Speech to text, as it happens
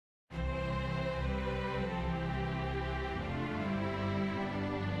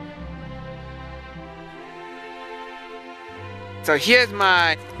So here's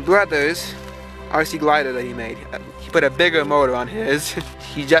my brother's RC glider that he made. He put a bigger motor on his.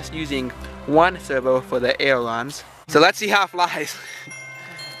 He's just using one servo for the ailerons. So let's see how it flies.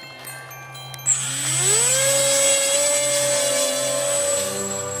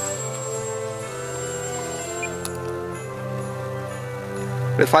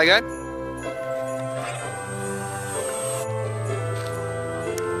 Did it fly good?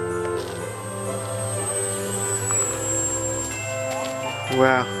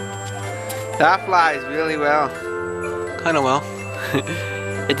 Wow. That flies really well. Kind of well.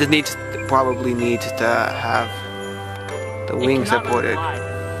 It just probably needs to have the wing supported.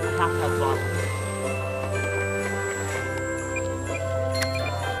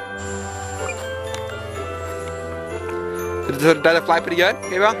 Does it fly pretty good,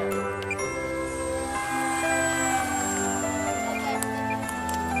 Gabriel?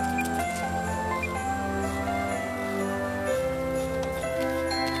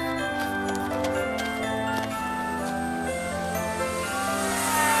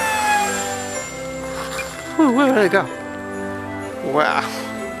 Ooh, where did it go? Wow.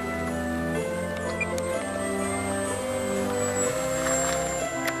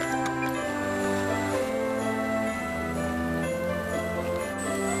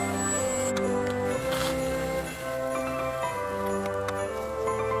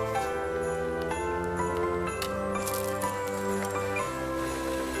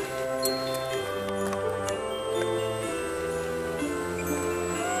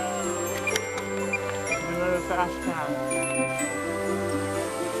 Fast time.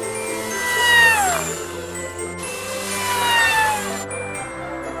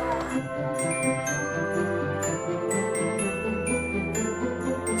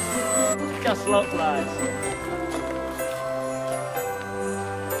 Look how slow it flies.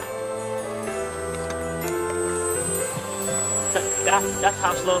 That's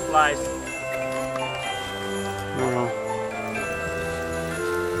how slow it flies. Wow.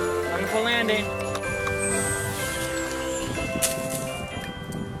 Ready for landing.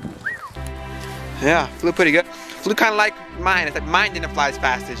 Yeah, flew pretty good. Flew kind of like mine, except mine didn't fly as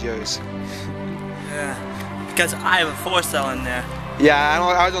fast as yours. Yeah, because I have a 4-cell in there. Yeah,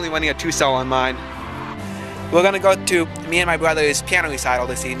 I was only running a 2-cell on mine. We're gonna go to me and my brother's piano recital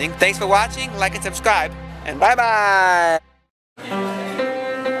this evening. Thanks for watching, like and subscribe, and bye-bye!